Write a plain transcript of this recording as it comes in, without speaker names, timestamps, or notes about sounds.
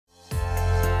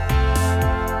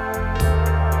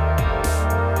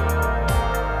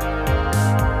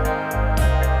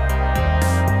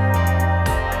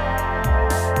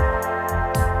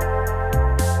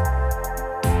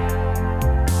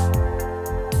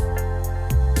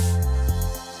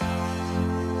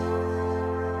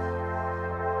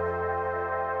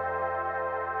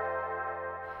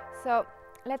So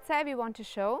let's say we want to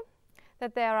show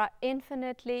that there are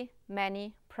infinitely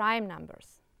many prime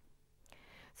numbers.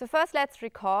 So first let's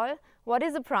recall, what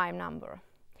is a prime number?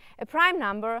 A prime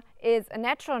number is a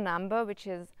natural number which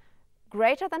is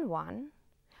greater than 1,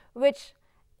 which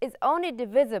is only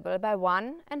divisible by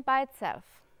 1 and by itself.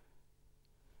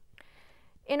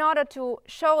 In order to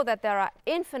show that there are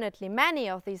infinitely many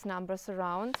of these numbers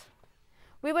around,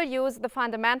 we will use the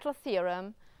fundamental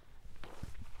theorem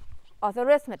of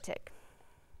arithmetic.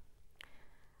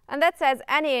 And that says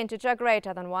any integer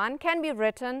greater than 1 can be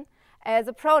written as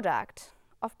a product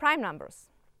of prime numbers.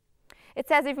 It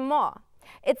says even more.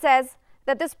 It says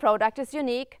that this product is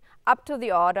unique up to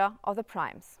the order of the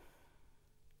primes.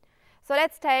 So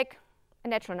let's take a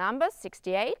natural number,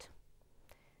 68.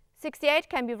 68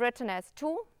 can be written as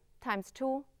 2 times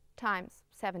 2 times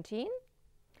 17.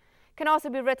 Can also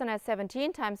be written as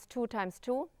 17 times 2 times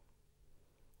 2.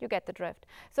 You get the drift.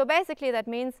 So basically that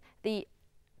means the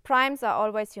primes are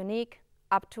always unique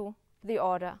up to the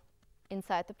order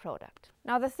inside the product.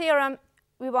 Now the theorem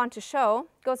we want to show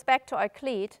goes back to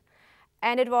Euclid,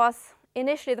 and it was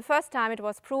initially, the first time it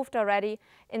was proved already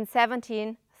in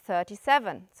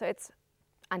 1737. So it's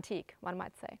antique, one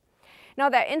might say. Now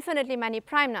there are infinitely many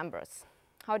prime numbers.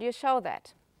 How do you show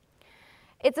that?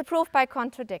 It's a proof by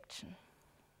contradiction.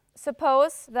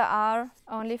 Suppose there are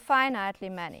only finitely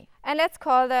many, and let's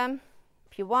call them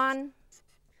P1,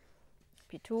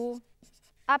 P2,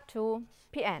 up to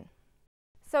Pn.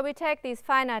 So we take these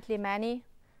finitely many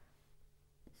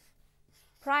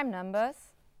prime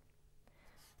numbers,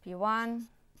 P1,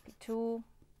 P2,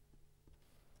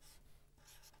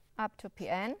 up to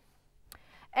Pn,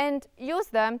 and use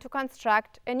them to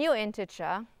construct a new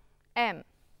integer, m.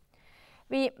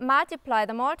 We multiply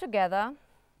them all together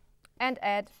and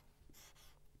add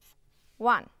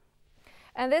 1.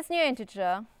 And this new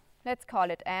integer, let's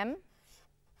call it m,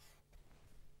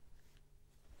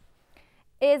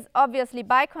 is obviously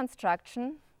by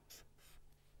construction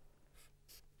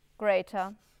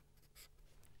greater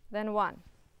than 1.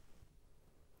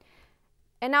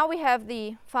 And now we have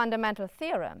the fundamental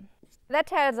theorem that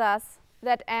tells us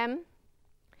that m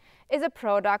is a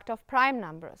product of prime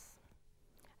numbers.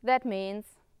 That means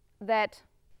that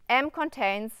m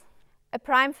contains a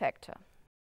prime factor.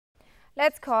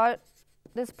 Let's call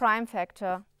this prime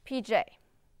factor pj.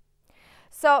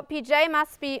 So pj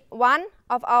must be one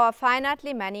of our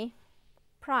finitely many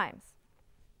primes.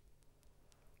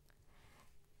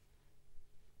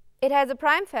 It has a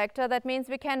prime factor, that means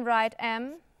we can write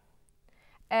m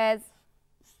as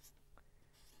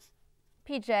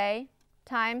pj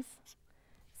times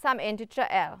some integer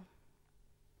l.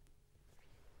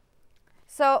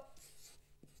 So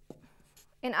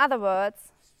in other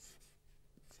words,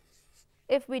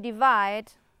 if we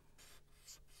divide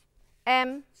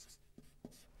m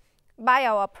by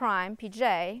our prime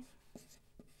pj,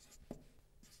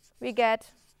 we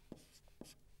get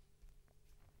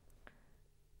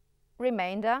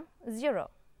remainder 0.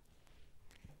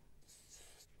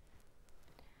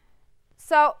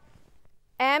 So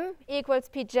m equals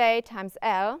pj times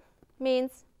l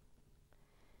means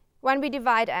when we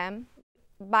divide m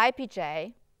by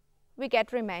pj, we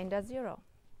get remainder 0.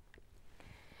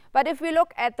 But if we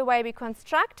look at the way we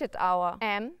constructed our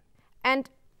m, and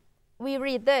we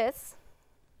read this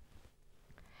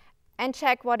and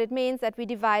check what it means that we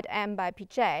divide m by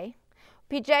pj,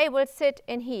 pj will sit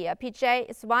in here. Pj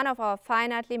is one of our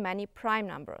finitely many prime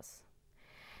numbers.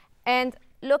 And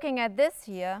looking at this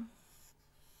here,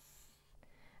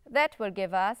 that will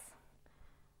give us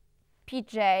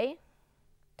pj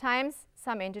times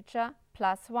some integer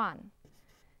plus 1.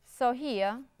 So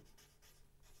here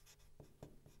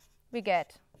we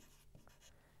get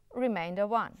remainder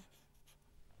 1.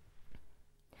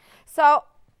 So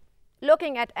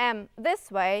looking at m this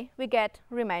way, we get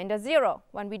remainder 0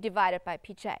 when we divide it by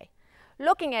pj.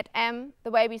 Looking at m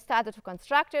the way we started to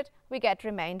construct it, we get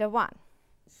remainder 1.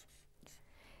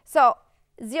 So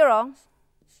 0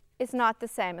 is not the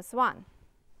same as 1.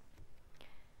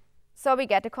 So we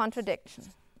get a contradiction.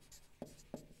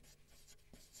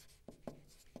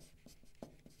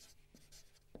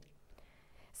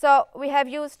 So we have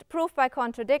used proof by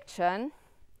contradiction.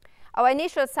 Our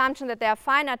initial assumption that there are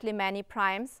finitely many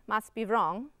primes must be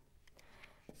wrong.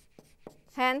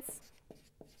 Hence,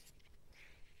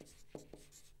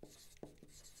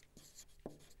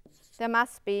 there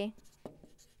must be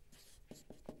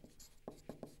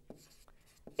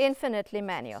infinitely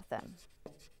many of them.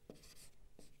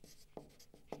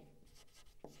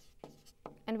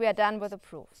 And we are done with the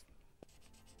proof.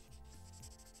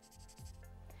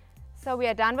 So we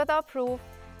are done with our proof,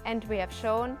 and we have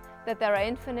shown that there are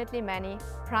infinitely many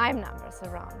prime numbers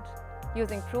surround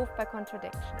using proof by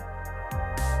contradiction.